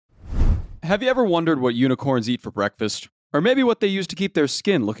Have you ever wondered what unicorns eat for breakfast? Or maybe what they use to keep their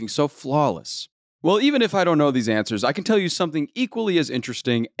skin looking so flawless? Well, even if I don't know these answers, I can tell you something equally as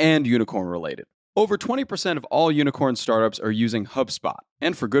interesting and unicorn related. Over 20% of all unicorn startups are using HubSpot,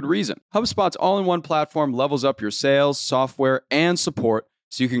 and for good reason. HubSpot's all-in-one platform levels up your sales, software, and support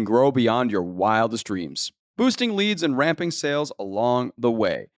so you can grow beyond your wildest dreams, boosting leads and ramping sales along the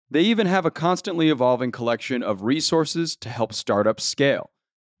way. They even have a constantly evolving collection of resources to help startups scale.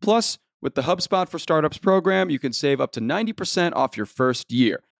 Plus, with the HubSpot for Startups program, you can save up to 90% off your first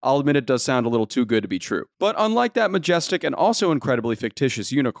year. I'll admit it does sound a little too good to be true. But unlike that majestic and also incredibly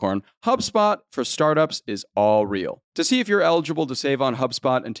fictitious unicorn, HubSpot for Startups is all real. To see if you're eligible to save on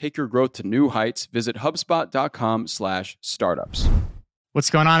HubSpot and take your growth to new heights, visit HubSpot.com/startups.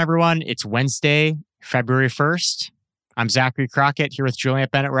 What's going on, everyone? It's Wednesday, February 1st. I'm Zachary Crockett here with Juliet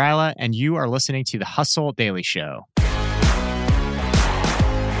Bennett-Ryla, and you are listening to The Hustle Daily Show.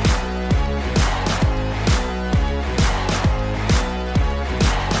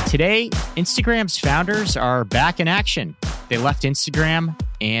 Today, Instagram's founders are back in action. They left Instagram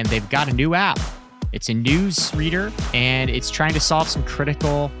and they've got a new app. It's a news reader and it's trying to solve some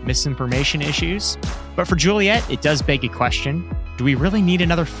critical misinformation issues. But for Juliet, it does beg a question. Do we really need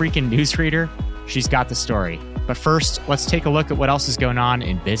another freaking news reader? She's got the story. But first, let's take a look at what else is going on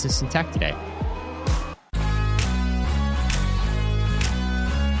in business and tech today.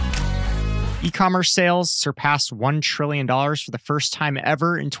 E-commerce sales surpassed $1 trillion for the first time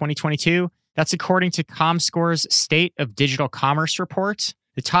ever in 2022. That's according to Comscore's State of Digital Commerce report.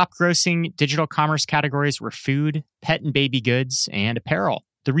 The top grossing digital commerce categories were food, pet and baby goods, and apparel.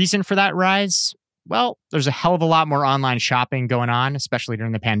 The reason for that rise? Well, there's a hell of a lot more online shopping going on, especially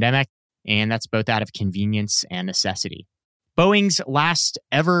during the pandemic, and that's both out of convenience and necessity. Boeing's last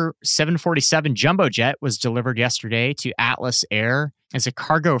ever 747 jumbo jet was delivered yesterday to Atlas Air as a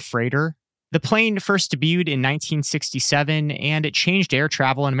cargo freighter. The plane first debuted in 1967, and it changed air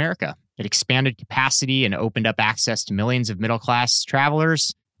travel in America. It expanded capacity and opened up access to millions of middle-class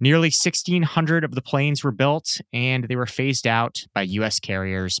travelers. Nearly 1,600 of the planes were built, and they were phased out by U.S.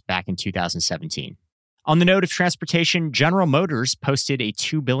 carriers back in 2017. On the note of transportation, General Motors posted a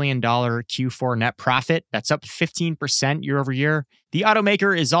 $2 billion Q4 net profit. That's up 15% year over year. The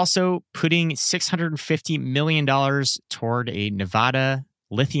automaker is also putting $650 million toward a Nevada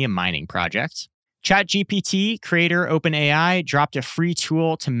lithium mining project. ChatGPT creator OpenAI dropped a free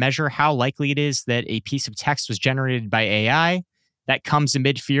tool to measure how likely it is that a piece of text was generated by AI. That comes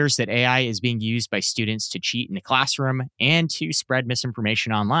amid fears that AI is being used by students to cheat in the classroom and to spread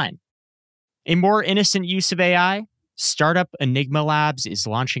misinformation online. A more innocent use of AI, startup Enigma Labs is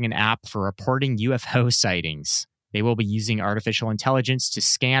launching an app for reporting UFO sightings. They will be using artificial intelligence to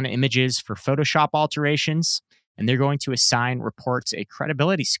scan images for Photoshop alterations, and they're going to assign reports a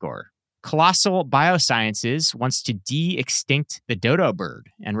credibility score. Colossal Biosciences wants to de-extinct the dodo bird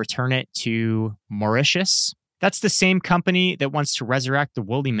and return it to Mauritius. That's the same company that wants to resurrect the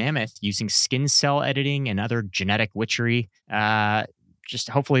woolly mammoth using skin cell editing and other genetic witchery. Just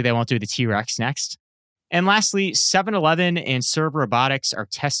hopefully they won't do the T-Rex next. And lastly, 7-Eleven and Serve Robotics are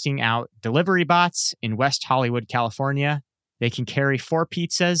testing out delivery bots in West Hollywood, California. They can carry 4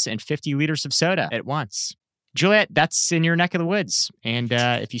 pizzas and 50 liters of soda at once. Juliet, that's in your neck of the woods. And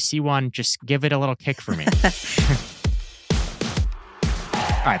if you see one, just give it a little kick for me.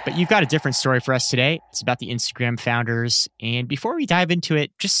 All right, but you've got a different story for us today. It's about the Instagram founders. And before we dive into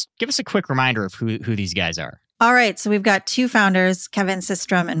it, just give us a quick reminder of who these guys are. All right, so we've got 2 founders, Kevin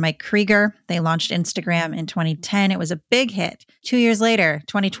Systrom and Mike Krieger. They launched Instagram in 2010. It was a big hit. 2 years later,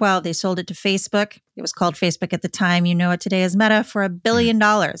 2012, they sold it to Facebook. It was called Facebook at the time. You know it today as Meta for $1 billion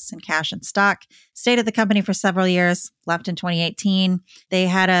in cash and stock. Stayed at the company for several years, left in 2018. They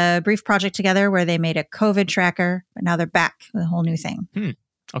had a brief project together where they made a COVID tracker, but now they're back with a whole new thing.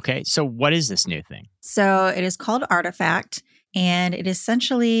 Okay, so what is this new thing? So it is called Artifact. And it is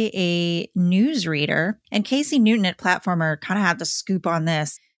essentially a news reader. And Casey Newton at Platformer kind of had the scoop on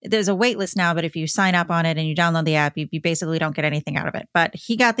this. There's a wait list now, but if you sign up on it and you download the app, you basically don't get anything out of it. But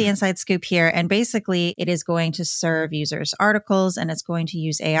he got the inside scoop here. And basically, it is going to serve users articles and it's going to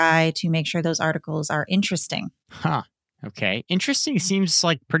use AI to make sure those articles are interesting. Huh. Okay. Interesting seems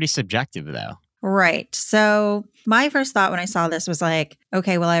like pretty subjective, though. Right. So my first thought when I saw this was like,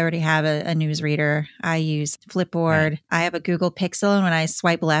 okay, well, I already have a news reader. I use Flipboard. Right. I have a Google Pixel. And when I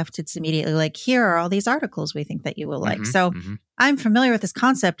swipe left, it's immediately like, here are all these articles we think that you will like. So I'm familiar with this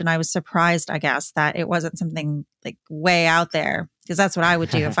concept. And I was surprised, I guess, that it wasn't something like way out there, because that's what I would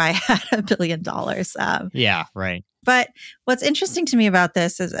do if I had $1 billion. Yeah, right. But what's interesting to me about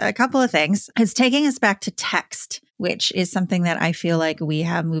this is a couple of things. It's taking us back to text. which is something that I feel like we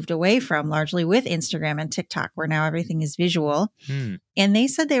have moved away from largely with Instagram and TikTok, where now everything is visual. And they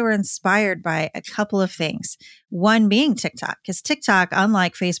said they were inspired by a couple of things. One being TikTok, because TikTok,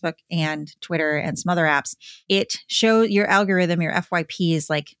 unlike Facebook and Twitter and some other apps, it shows your algorithm, your FYP is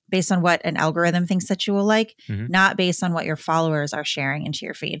like based on what an algorithm thinks that you will like, not based on what your followers are sharing into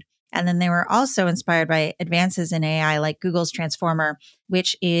your feed. And then they were also inspired by advances in AI like Google's Transformer,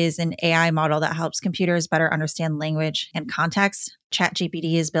 which is an AI model that helps computers better understand language and context.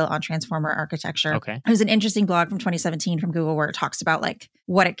 ChatGPT is built on Transformer architecture. Okay. There's an interesting blog from 2017 from Google where it talks about like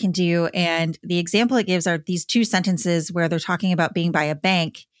what it can do. And the example it gives are these two sentences where they're talking about being by a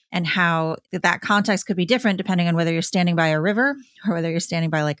bank and how that context could be different depending on whether you're standing by a river or whether you're standing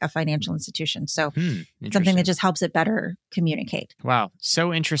by like a financial institution. So it's something that just helps it better communicate. Wow.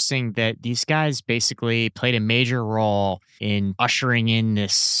 So interesting that these guys basically played a major role in ushering in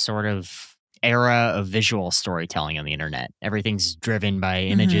this sort of era of visual storytelling on the internet. Everything's driven by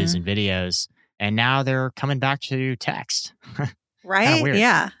images and videos. And now they're coming back to text. Right?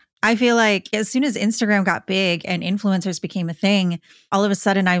 Yeah. I feel like as soon as Instagram got big and influencers became a thing, all of a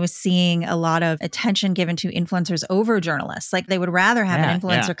sudden I was seeing a lot of attention given to influencers over journalists. Like they would rather have an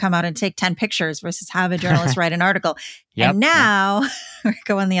influencer come out and take 10 pictures versus have a journalist write an article. And now we're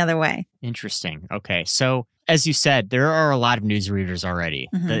going the other way. Interesting. Okay. So as you said, there are a lot of newsreaders already.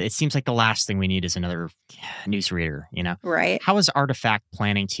 It seems like the last thing we need is another newsreader, you know? Right. How is Artifact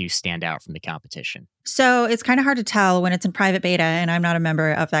planning to stand out from the competition? So it's kind of hard to tell when it's in private beta, and I'm not a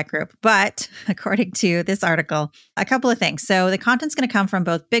member of that group. But according to this article, a couple of things. So the content's going to come from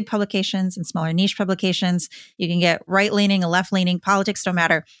both big publications and smaller niche publications. You can get right-leaning, left-leaning, politics don't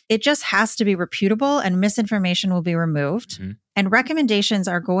matter. It just has to be reputable and misinformation will be removed. And recommendations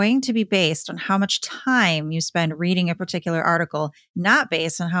are going to be based on how much time you spend reading a particular article, not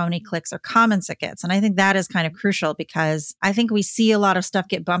based on how many clicks or comments it gets. And I think that is kind of crucial because I think we see a lot of stuff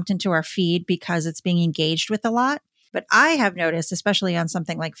get bumped into our feed because it's being engaged with a lot. But I have noticed, especially on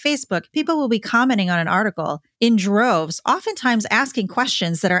something like Facebook, people will be commenting on an article in droves, oftentimes asking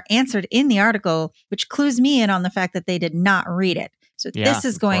questions that are answered in the article, which clues me in on the fact that they did not read it. So this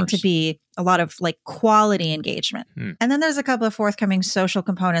is going to be a lot of like quality engagement. And then there's a couple of forthcoming social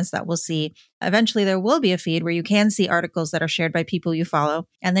components that we'll see. Eventually, there will be a feed where you can see articles that are shared by people you follow,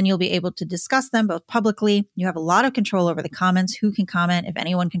 and then you'll be able to discuss them both publicly. You have a lot of control over the comments, who can comment, if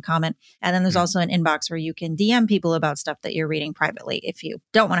anyone can comment. And then there's also an inbox where you can DM people about stuff that you're reading privately if you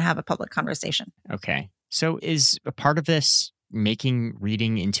don't want to have a public conversation. Okay. So is a part of this making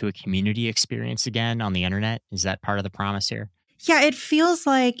reading into a community experience again on the internet? Is that part of the promise here? Yeah, it feels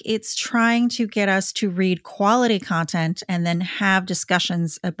like it's trying to get us to read quality content and then have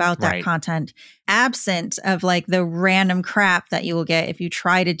discussions about that content, absent of like the random crap that you will get if you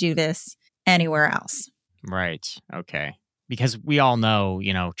try to do this anywhere else. Right. Okay. Because we all know,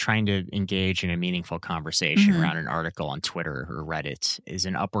 you know, trying to engage in a meaningful conversation around an article on Twitter or Reddit is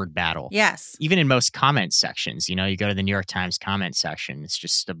an upward battle. Yes. Even in most comment sections, you know, you go to the New York Times comment section, it's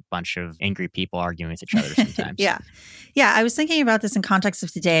just a bunch of angry people arguing with each other sometimes. Yeah. I was thinking about this in context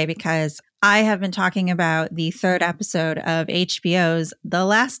of today because I have been talking about the third episode of HBO's The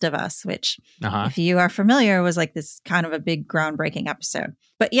Last of Us, which, if you are familiar, was like this kind of a big groundbreaking episode.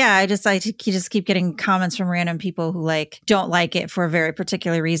 But yeah, I just keep getting comments from random people who like don't like it for a very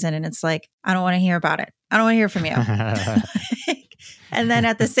particular reason. And it's like, I don't want to hear about it. I don't want to hear from you. And then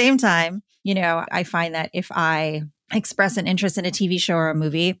at the same time, you know, I find that if I express an interest in a TV show or a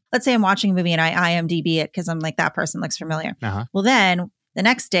movie, let's say I'm watching a movie and I IMDb it because I'm like, that person looks familiar. Well, then the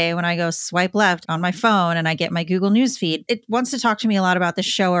next day when I go swipe left on my phone and I get my Google News feed, it wants to talk to me a lot about this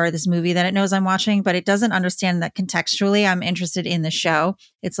show or this movie that it knows I'm watching, but it doesn't understand that contextually I'm interested in the show.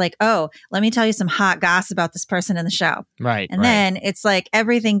 It's like, oh, let me tell you some hot gossip about this person in the show. Right. And then it's like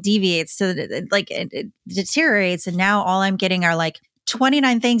everything deviates to it deteriorates. And now all I'm getting are like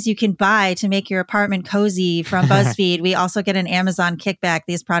 29 things you can buy to make your apartment cozy from BuzzFeed. We also get an Amazon kickback.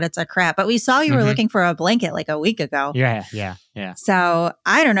 These products are crap. But we saw you were looking for a blanket like a week ago. Yeah. So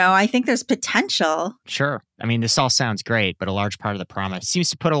I don't know. I think there's potential. Sure. I mean, this all sounds great, but a large part of the promise seems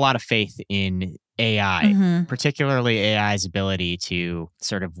to put a lot of faith in AI, particularly AI's ability to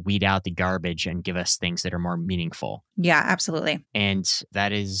sort of weed out the garbage and give us things that are more meaningful. Yeah, absolutely. And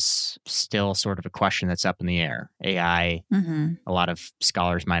that is still sort of a question that's up in the air. AI, a lot of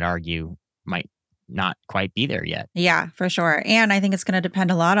scholars might argue, might not quite be there yet. Yeah, for sure. And I think it's going to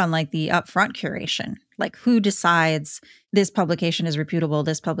depend a lot on like the upfront curation, like who decides this publication is reputable,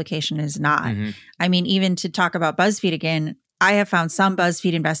 this publication is not. I mean, even to talk about BuzzFeed again, I have found some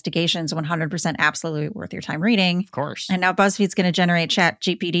BuzzFeed investigations 100% absolutely worth your time reading. Of course. And now BuzzFeed's going to generate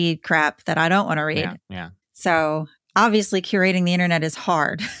ChatGPT crap that I don't want to read. Yeah. So Obviously, curating the internet is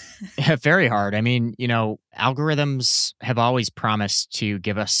hard. Very hard. I mean, algorithms have always promised to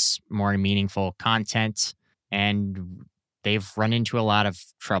give us more meaningful content, and they've run into a lot of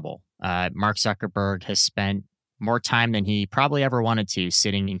trouble. Mark Zuckerberg has spent more time than he probably ever wanted to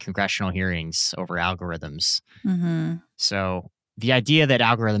sitting in congressional hearings over algorithms. Mm-hmm. So the idea that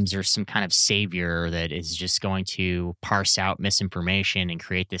algorithms are some kind of savior that is just going to parse out misinformation and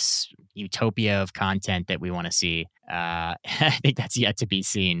create this utopia of content that we want to see, I think that's yet to be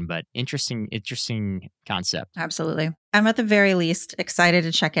seen, but interesting concept. Absolutely. I'm at the very least excited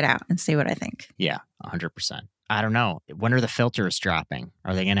to check it out and see what I think. Yeah, 100%. I don't know. When are the filters dropping?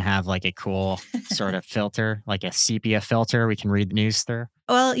 Are they going to have like a cool sort of filter, like a sepia filter we can read the news through?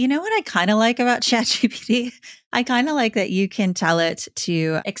 Well, you know what I kind of like about ChatGPT? I kind of like that you can tell it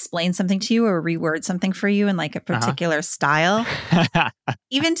to explain something to you or reword something for you in like a particular style.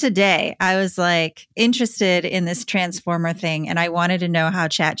 Even today, I was like interested in this transformer thing and I wanted to know how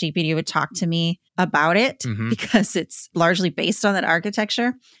ChatGPT would talk to me about it because it's largely based on that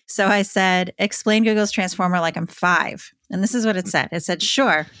architecture. So I said, explain Google's transformer like I'm 5. And this is what it said. It said,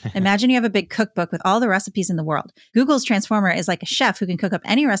 sure, imagine you have a big cookbook with all the recipes in the world. Google's transformer is like a chef who can cook up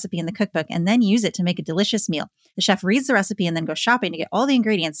any recipe in the cookbook and then use it to make a delicious meal. The chef reads the recipe and then goes shopping to get all the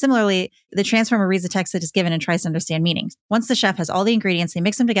ingredients. Similarly, the transformer reads the text that is given and tries to understand meanings. Once the chef has all the ingredients, they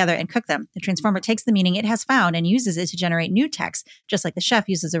mix them together and cook them. The transformer takes the meaning it has found and uses it to generate new text, just like the chef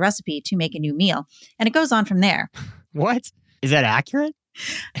uses a recipe to make a new meal. And it goes on from there. What? Is that accurate?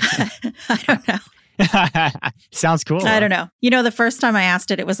 I don't know. Sounds cool. I don't know. The first time I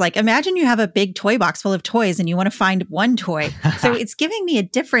asked it, it was like, imagine you have a big toy box full of toys and you want to find one toy. So it's giving me a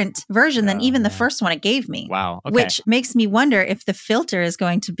different version than even the first one it gave me. Wow. Okay. Which makes me wonder if the filter is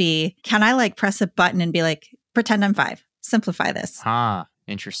going to be, can I like press a button and be like, pretend I'm 5, simplify this.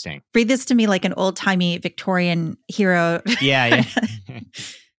 Interesting. Read this to me like an old timey Victorian hero. Yeah.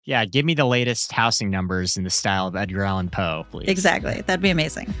 Yeah, give me the latest housing numbers in the style of Edgar Allan Poe, please. Exactly. That'd be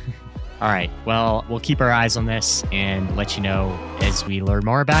amazing. All right. Well, we'll keep our eyes on this and let you know as we learn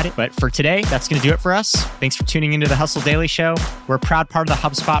more about it. But for today, that's going to do it for us. Thanks for tuning into the Hustle Daily Show. We're a proud part of the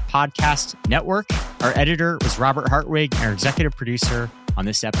HubSpot Podcast Network. Our editor was Robert Hartwig, and our executive producer on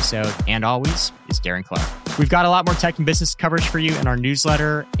this episode, and always, is Darren Clark. We've got a lot more tech and business coverage for you in our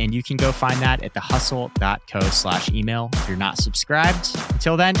newsletter, and you can go find that at thehustle.co/email if you're not subscribed.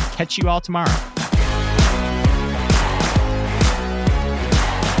 Until then, catch you all tomorrow.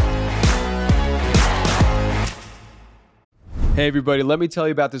 Hey, everybody, let me tell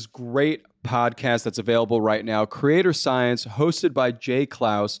you about this great podcast that's available right now. Creator Science, hosted by Jay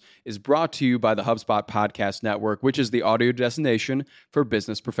Klaus, is brought to you by the HubSpot Podcast Network, which is the audio destination for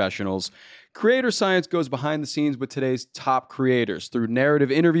business professionals. Creator Science goes behind the scenes with today's top creators. Through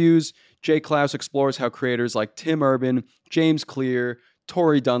narrative interviews, Jay Klaus explores how creators like Tim Urban, James Clear,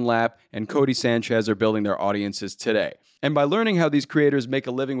 Tori Dunlap, and Cody Sanchez are building their audiences today. And by learning how these creators make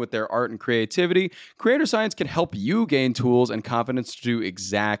a living with their art and creativity, Creator Science can help you gain tools and confidence to do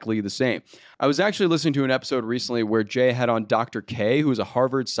exactly the same. I was actually listening to an episode recently where Jay had on Dr. K, who is a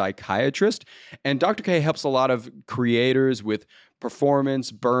Harvard psychiatrist, and Dr. K helps a lot of creators with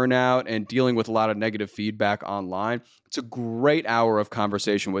performance, burnout, and dealing with a lot of negative feedback online. It's a great hour of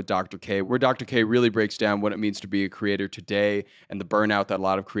conversation with Dr. K, where Dr. K really breaks down what it means to be a creator today and the burnout that a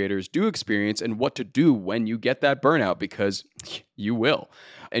lot of creators do experience and what to do when you get that burnout, because you will.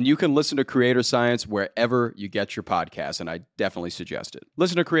 And you can listen to Creator Science wherever you get your podcasts, and I definitely suggest it.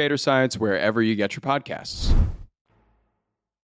 Listen to Creator Science wherever you get your podcasts.